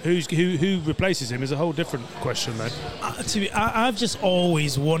 Who replaces him is a whole different question, though. I've just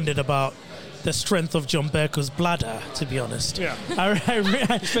always wondered about the strength of John Berco's bladder, to be honest. Yeah.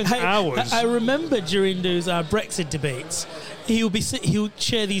 He spends hours. I remember during those Brexit debates, he would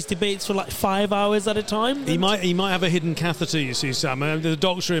chair these debates for like 5 hours at a time. He might have a hidden catheter, you see, Sam. The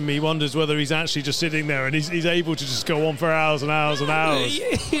doctor in me wonders whether he's actually just sitting there and he's able to just go on for hours and hours and hours.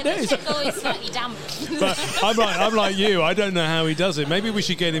 He knows. It's always slightly damp. But I'm like you. I don't know how he does it. Maybe we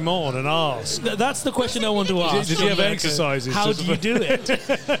should get him on and ask. That's the question I want to ask. Does he have exercises? How do you do it?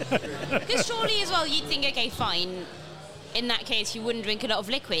 Because surely as well you'd think, okay, fine, in that case he wouldn't drink a lot of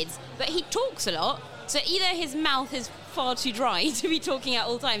liquids, but he talks a lot, so either his mouth is far too dry to be talking at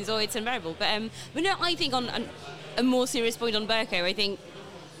all times or it's unbearable. But no, I think on a more serious point on Bercow, I think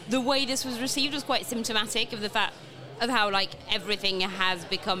the way this was received was quite symptomatic of the fact of how like everything has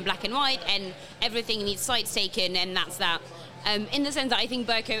become black and white and everything needs sides taken, and that's that. In the sense that I think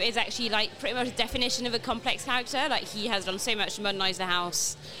Bercow is actually like pretty much a definition of a complex character. Like he has done so much to modernise the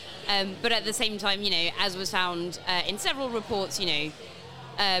house, but at the same time, as was found in several reports,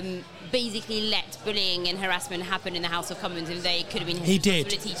 basically let bullying and harassment happen in the House of Commons, and they could have been his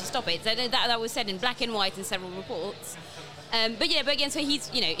responsibility to stop it. So that was said in black and white in several reports. But again, so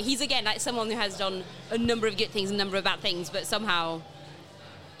he's again like someone who has done a number of good things, a number of bad things, but somehow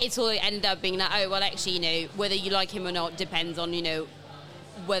it's all ended up being like, oh, well, actually, whether you like him or not depends on,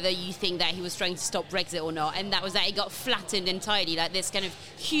 whether you think that he was trying to stop Brexit or not. And that was that he got flattened entirely. Like this kind of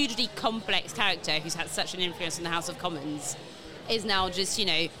hugely complex character who's had such an influence in the House of Commons is now just,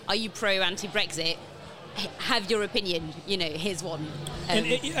 are you pro-anti-Brexit? Have your opinion, here's one.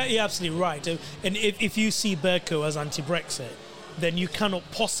 You're absolutely right. And if you see Bercow as anti-Brexit, then you cannot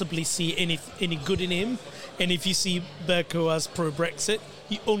possibly see any good in him. And if you see Bercow as pro-Brexit,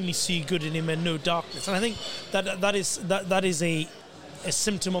 you only see good in him and no darkness. And I think that is a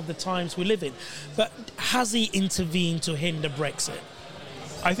symptom of the times we live in. But has he intervened to hinder Brexit?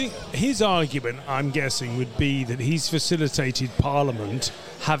 I think his argument, I'm guessing, would be that he's facilitated Parliament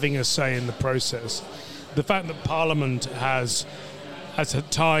having a say in the process. The fact that Parliament has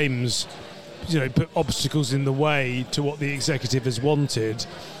at times, put obstacles in the way to what the executive has wanted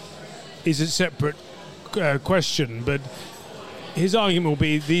is a separate question. But his argument will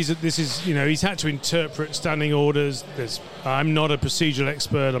be he's had to interpret standing orders. I'm not a procedural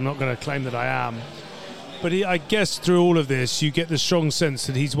expert. I'm not going to claim that I am. But I guess through all of this, you get the strong sense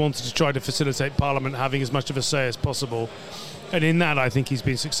that he's wanted to try to facilitate Parliament having as much of a say as possible. And in that, I think he's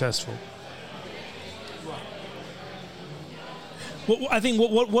been successful. Well, I think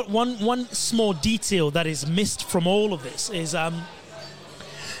one small detail that is missed from all of this is I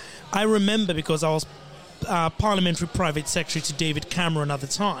remember, because I was parliamentary private secretary to David Cameron at the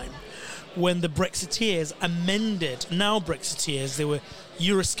time, when the Brexiteers amended, now Brexiteers, they were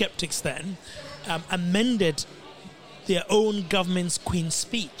Eurosceptics then, amended their own government's Queen's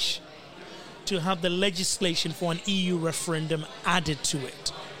Speech to have the legislation for an EU referendum added to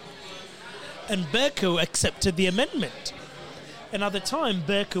it. And Bercow accepted the amendment. And at the time,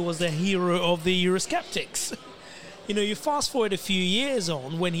 Bercow was the hero of the Eurosceptics. You fast forward a few years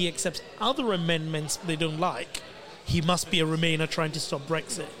on, when he accepts other amendments they don't like, he must be a Remainer trying to stop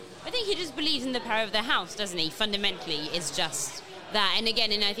Brexit. I think he just believes in the power of the House, doesn't he? Fundamentally, it's just that. And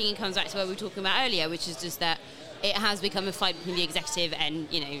again, and I think it comes back to what we were talking about earlier, which is just that it has become a fight between the executive and,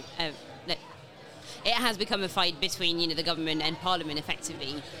 it has become a fight between, the government and Parliament,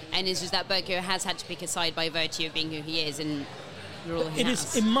 effectively. And it's just that Bercow has had to pick a side by virtue of being who he is and rule he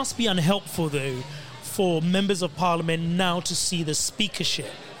has. It must be unhelpful, though, for members of Parliament now to see the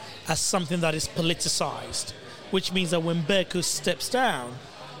speakership as something that is politicised, which means that when Bercow steps down,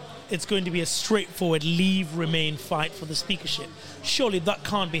 it's going to be a straightforward Leave Remain fight for the speakership. Surely that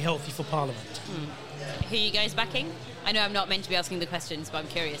can't be healthy for Parliament. Who are you guys backing? I know I'm not meant to be asking the questions, but I'm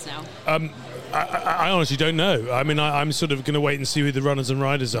curious now. I honestly don't know. I mean, I'm sort of going to wait and see who the runners and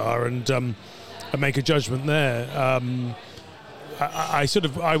riders are and make a judgment there.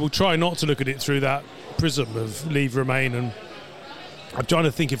 I will try not to look at it through that prism of Leave Remain, and I'm trying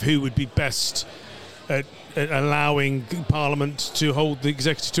to think of who would be best at allowing Parliament to hold the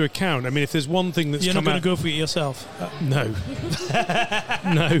executive to account. I mean, if there's one thing that's You're not going to go for it yourself? No.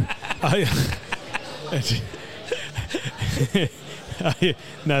 No.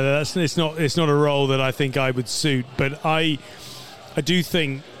 No, it's not a role that I think I would suit. But I do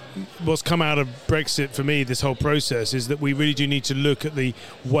think what's come out of Brexit for me, this whole process, is that we really do need to look at the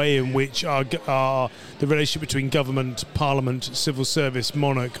way in which the relationship between government, parliament, civil service,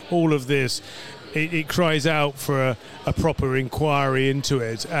 monarch, all of this. It cries out for a proper inquiry into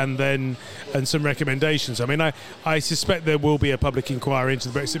it, and some recommendations. I mean, I suspect there will be a public inquiry into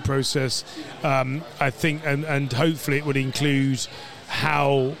the Brexit process. I think, and hopefully it would include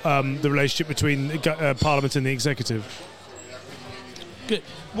how the relationship between Parliament and the executive. Good.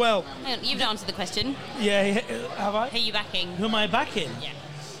 Well, you've answered the question. Yeah, have I? Who are you backing? Who am I backing? Yeah.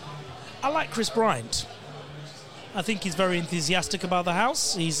 I like Chris Bryant. I think he's very enthusiastic about the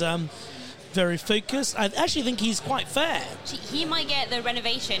House. He's very focused. I actually think he's quite fair. He might get the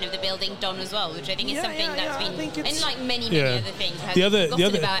renovation of the building done as well, which I think is something that's been, and like many other things, has been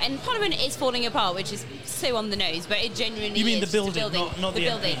forgotten about. And Parliament is falling apart, which is so on the nose, but it genuinely You mean is the building, just a building. not the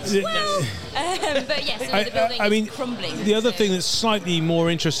building. building. But yes, the building is crumbling. The other thing that's slightly more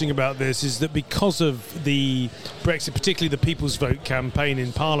interesting about this is that because of the Brexit, particularly the People's Vote campaign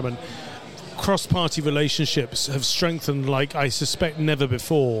in Parliament, cross-party relationships have strengthened like I suspect never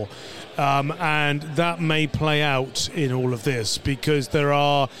before. And that may play out in all of this because there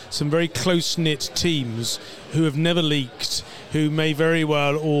are some very close-knit teams who have never leaked, who may very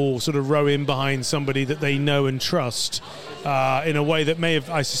well all sort of row in behind somebody that they know and trust in a way that may have,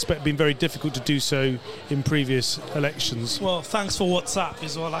 I suspect, been very difficult to do so in previous elections. Well, thanks for WhatsApp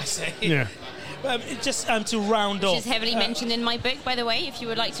is all I say. Yeah. Just to round off. Which is heavily mentioned in my book, by the way, if you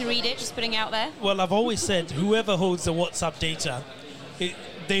would like to read it, just putting it out there. Well, I've always said whoever holds the WhatsApp data,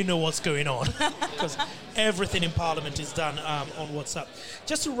 they know what's going on because everything in Parliament is done on WhatsApp.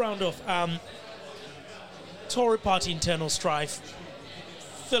 Just to round off, Tory party internal strife.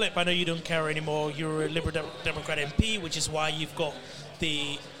 Philip, I know you don't care anymore. You're a Liberal Democrat MP, which is why you've got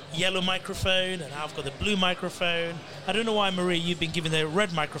the yellow microphone and I've got the blue microphone. I don't know why, Marie, you've been given the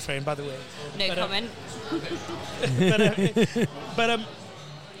red microphone, by the way. No comment.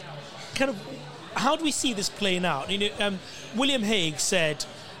 Kind of, how do we see this playing out? William Hague said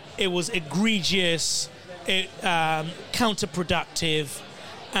it was egregious, counterproductive,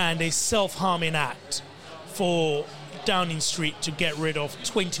 and a self-harming act for Downing Street to get rid of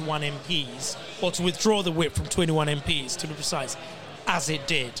 21 MPs, or to withdraw the whip from 21 MPs, to be precise, as it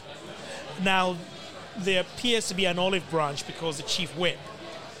did. Now, there appears to be an olive branch because the chief whip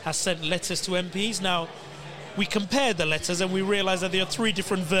has sent letters to MPs. Now, we compared the letters and we realised that there are 3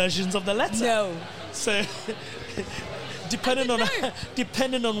 different versions of the letter. No. So, depending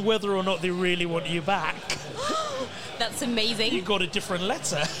on whether or not they really want you back. That's amazing. You got a different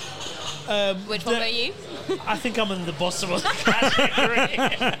letter. Which one were you? I think I'm in the bottom of the category.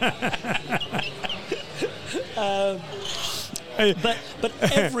 But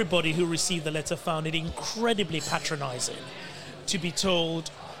everybody who received the letter found it incredibly patronising to be told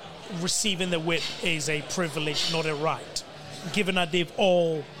receiving the whip is a privilege, not a right. Given that they've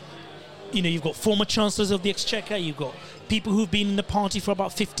all, you've got former chancellors of the Exchequer, you've got people who've been in the party for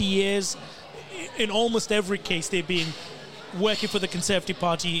about 50 years. In almost every case, they've been working for the Conservative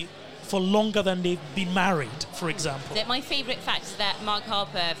Party for longer than they've been married, for example. My favourite fact is that Mark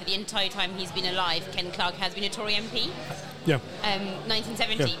Harper, for the entire time he's been alive, Ken Clarke has been a Tory MP. Yeah.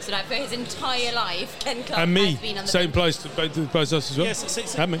 1970. Yeah. So that for his entire life, Ken Clarke and me. has been on the Same applies to both us as well.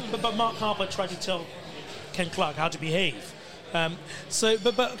 Yes, but Mark Harper tried to tell Ken Clarke how to behave. But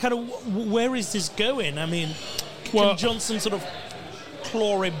kind of where is this going? I mean, can Johnson sort of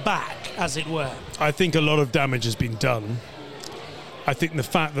claw it back, as it were? I think a lot of damage has been done. I think the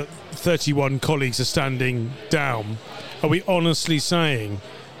fact that 31 colleagues are standing down, are we honestly saying,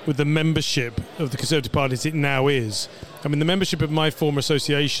 with the membership of the Conservative Party as it now is, I mean, the membership of my former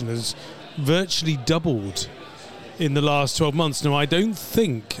association has virtually doubled in the last 12 months. Now, I don't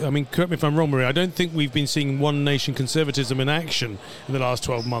think, correct me if I'm wrong, Maria, I don't think we've been seeing one nation conservatism in action in the last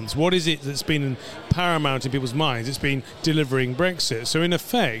 12 months. What is it that's been paramount in people's minds? It's been delivering Brexit. So, in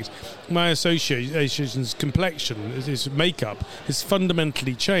effect, my association's complexion, its makeup, has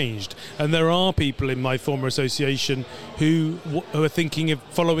fundamentally changed. And there are people in my former association who are thinking of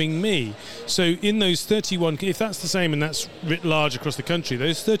following me. So, in those 31, if that's the same and that's writ large across the country,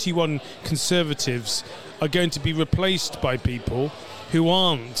 those 31 Conservatives are going to be replaced by people who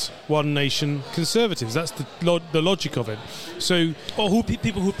aren't one nation Conservatives. That's the logic of it. So, or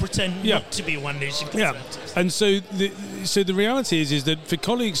people who pretend not to be one nation Conservatives. Yeah. And so the reality is that for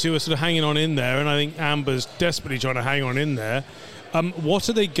colleagues who are sort of hanging on in there, and I think Amber's desperately trying to hang on in there, what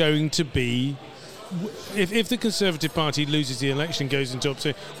are they going to be? If the Conservative Party loses the election, goes into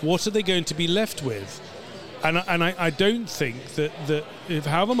opposition, what are they going to be left with? And I don't think that if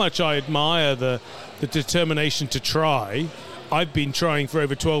however much I admire the determination to try, I've been trying for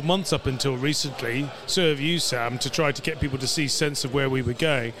over 12 months up until recently, so have you, Sam, to try to get people to see sense of where we were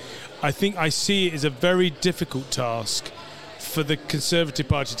going. I think I see it as a very difficult task for the Conservative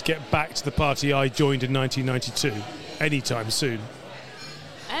Party to get back to the party I joined in 1992 anytime soon.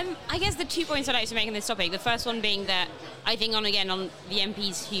 I guess the 2 points I'd like to make on this topic, the first one being that I think on the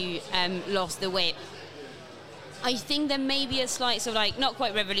MPs who lost the whip, I think there may be a slight sort of like, not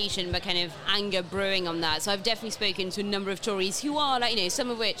quite revolution, but kind of anger brewing on that. So I've definitely spoken to a number of Tories who are, like,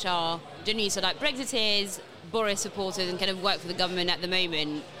 some of which are generally sort of like Brexiteers, Boris supporters, and kind of work for the government at the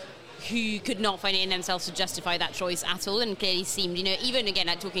moment, who could not find it in themselves to justify that choice at all, and clearly seemed, even again,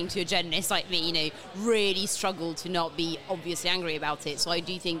 like talking to a journalist like me, really struggled to not be obviously angry about it. So I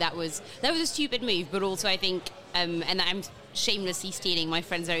do think that was a stupid move, but also I think, and I'm shamelessly stealing my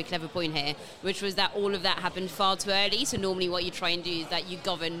friend's very clever point here, which was that all of that happened far too early. So normally what you try and do is that you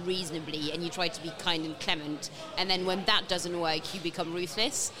govern reasonably and you try to be kind and clement, and then when that doesn't work, you become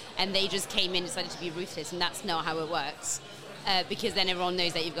ruthless, and they just came in and decided to be ruthless, and that's not how it works. Because then everyone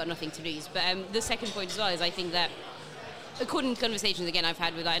knows that you've got nothing to lose. But the second point as well is I think that, according to conversations again I've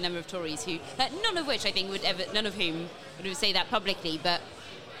had with a number of Tories who, none of whom would say that publicly, but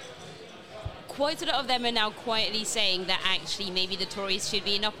quite a lot of them are now quietly saying that actually maybe the Tories should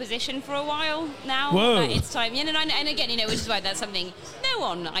be in opposition for a while now. Whoa. It's time. And again, which is why that's something no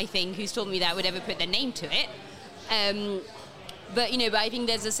one, I think, who's told me that would ever put their name to it. But I think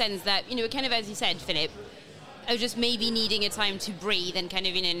there's a sense that, kind of as you said, Philip, of just maybe needing a time to breathe and kind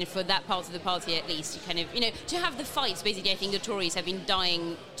of, and for that part of the party at least, to kind of, to have the fights, basically, I think the Tories have been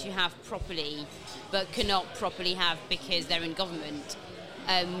dying to have properly, but cannot properly have because they're in government.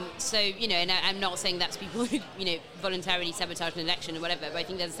 So, and I'm not saying that's people who, voluntarily sabotage an election or whatever, but I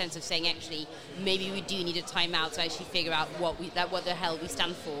think there's a sense of saying, actually, maybe we do need a time out to actually figure out what the hell we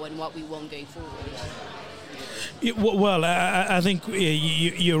stand for and what we want going forward. Well, I think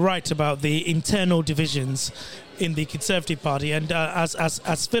you're right about the internal divisions in the Conservative Party, and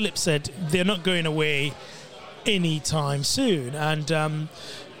as Philip said, they're not going away anytime soon. And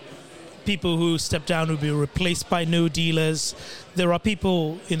people who step down will be replaced by no dealers. There are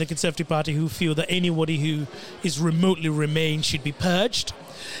people in the Conservative Party who feel that anybody who is remotely Remain should be purged.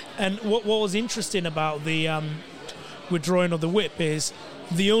 And what was interesting about the withdrawing of the whip is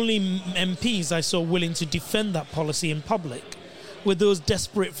the only MPs I saw willing to defend that policy in public were those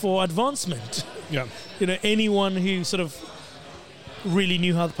desperate for advancement. Yeah. Anyone who sort of really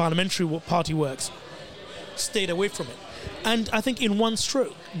knew how the parliamentary party works stayed away from it. And I think in one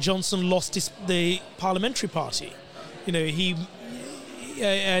stroke, Johnson lost the parliamentary party.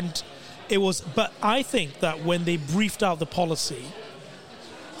 And it was. But I think that when they briefed out the policy,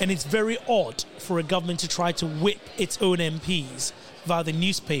 and it's very odd for a government to try to whip its own MPs via the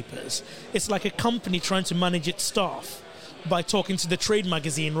newspapers. It's like a company trying to manage its staff by talking to the trade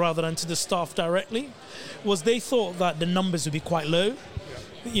magazine rather than to the staff directly. Was they thought that the numbers would be quite low.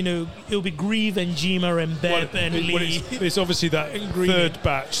 It'll be Grieve and Jima and Beb and Lee. It's obviously that third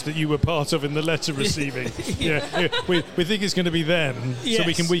batch that you were part of in the letter receiving. We think it's going to be them, yes.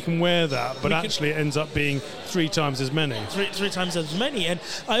 So we can wear that, but actually it ends up being 3 times as many. Three times as many. And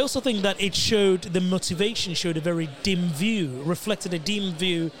I also think that it showed, the motivation showed a very dim view, reflected a dim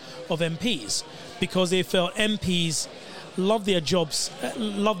view of MPs, because they felt MPs love their jobs,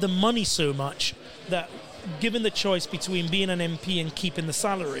 love the money so much that given the choice between being an MP and keeping the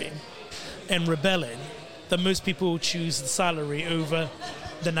salary and rebelling, that most people choose the salary over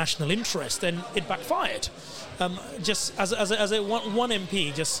the national interest, and it backfired. Just as one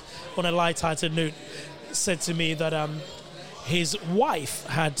MP, just on a light-hearted note, said to me that his wife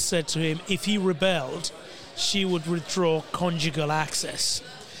had said to him if he rebelled, she would withdraw conjugal access,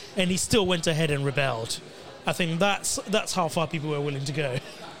 and he still went ahead and rebelled. I think that's how far people were willing to go.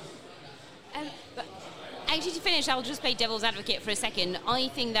 Actually, to finish, I'll just play devil's advocate for a second. I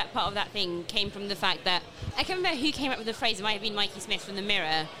think that part of that thing came from the fact that, I can't remember who came up with the phrase, it might have been Mikey Smith from The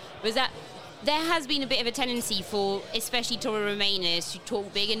Mirror, was that there has been a bit of a tendency for, especially Tory Remainers, to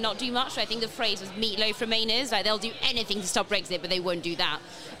talk big and not do much. I think the phrase was meatloaf Remainers, like they'll do anything to stop Brexit, but they won't do that.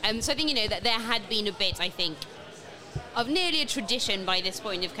 So I think, that there had been a bit, I think, of nearly a tradition by this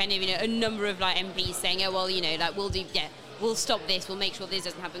point of kind of, a number of MPs saying, oh, well, we'll do, we'll stop this, we'll make sure this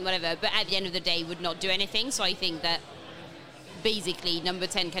doesn't happen, whatever, but at the end of the day would not do anything. So I think that basically Number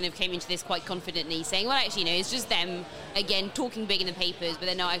 10 kind of came into this quite confidently saying, well, actually, it's just them, again, talking big in the papers, but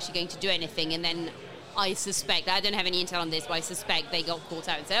they're not actually going to do anything. And then I suspect, I don't have any intel on this, but I suspect they got caught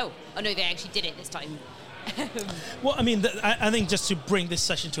out and said, oh no, they actually did it this time. Well, I mean, I think just to bring this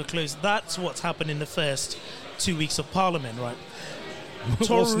session to a close, that's what's happened in the first 2 weeks of Parliament, right?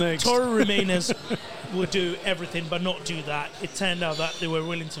 What's next? Tory Remainers would do everything but not do that. It turned out that they were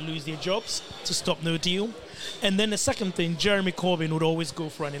willing to lose their jobs to stop no deal. And then the second thing, Jeremy Corbyn would always go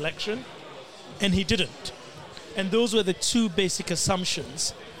for an election, and he didn't. And those were the two basic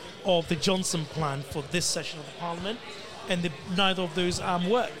assumptions of the Johnson plan for this session of the Parliament, and neither of those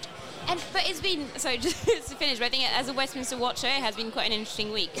worked. But it's been, so just to finish, but I think as a Westminster watcher, it has been quite an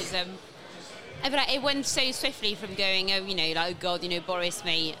interesting week because it went so swiftly from going, oh God, Boris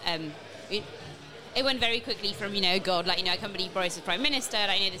may, it went very quickly from, God, I can't believe Boris is Prime Minister,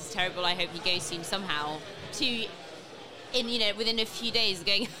 this is terrible, I hope he goes soon somehow, to, within a few days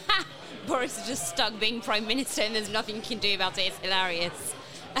going, ha, Boris is just stuck being Prime Minister and there's nothing he can do about it, it's hilarious.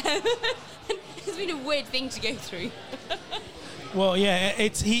 It's been a weird thing to go through. Well, yeah,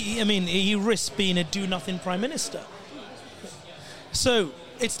 he risks being a do-nothing Prime Minister. So,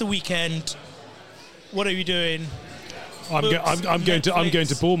 it's the weekend. What are you doing? I'm going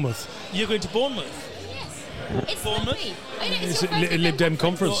to Bournemouth. You're going to Bournemouth? Yes. It's Bournemouth? lovely. It's a Lib Dem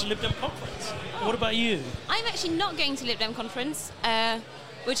conference. Lib Dem conference. What about you? I'm actually not going to Lib Dem conference,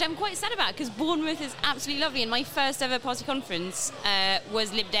 which I'm quite sad about because Bournemouth is absolutely lovely. And my first ever party conference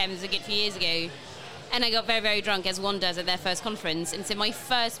was Lib Dems a good few years ago. And I got very, very drunk, as one does at their first conference. And so my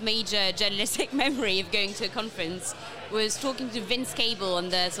first major journalistic memory of going to a conference was talking to Vince Cable on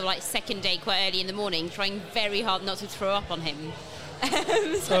the second day quite early in the morning, trying very hard not to throw up on him.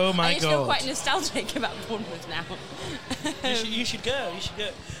 Oh my God. I feel quite nostalgic about Bournemouth now. You should go.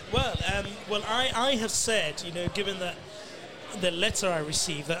 Well, I have said, given that the letter I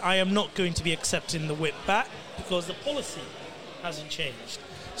received, that I am not going to be accepting the whip back because the policy hasn't changed.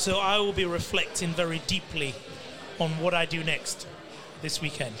 So I will be reflecting very deeply on what I do next this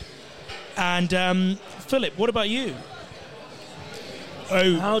weekend. And Philip, what about you?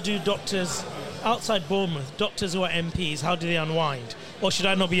 How do doctors outside Bournemouth, doctors who are MPs, how do they unwind? Or should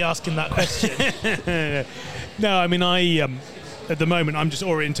I not be asking that question? No, I mean, at the moment I'm just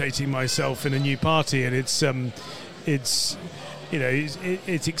orientating myself in a new party, and it's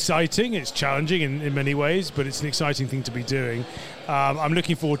exciting, it's challenging in many ways, but it's an exciting thing to be doing. I'm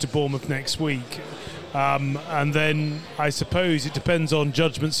looking forward to Bournemouth next week. And then I suppose it depends on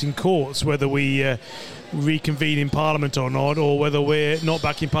judgments in courts whether we reconvene in Parliament or not, or whether we're not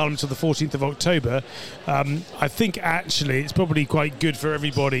back in Parliament until the 14th of October. I think actually it's probably quite good for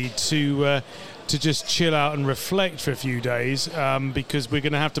everybody to just chill out and reflect for a few days because we're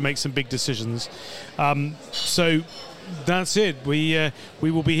going to have to make some big decisions. So that's it. We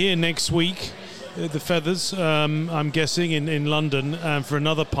will be here next week, the Feathers, I'm guessing, in London for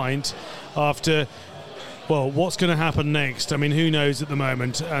another pint after... Well, what's going to happen next? I mean, who knows at the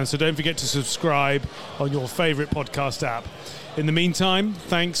moment? And so don't forget to subscribe on your favourite podcast app. In the meantime,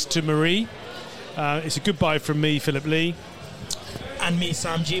 thanks to Marie. It's a goodbye from me, Philip Lee. And me,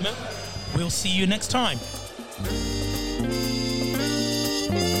 Sam Jima. We'll see you next time.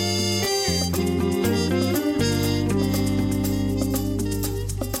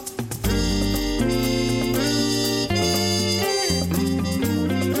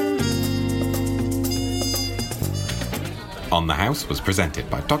 On the House was presented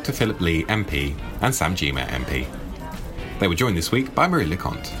by Dr. Philip Lee MP and Sam Jima MP. They were joined this week by Marie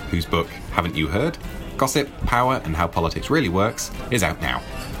Leconte, whose book, Haven't You Heard? Gossip, Power and How Politics Really Works is out now.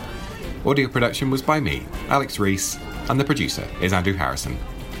 Audio production was by me, Alex Rees, and the producer is Andrew Harrison.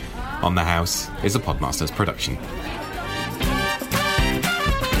 On the House is a Podmasters production.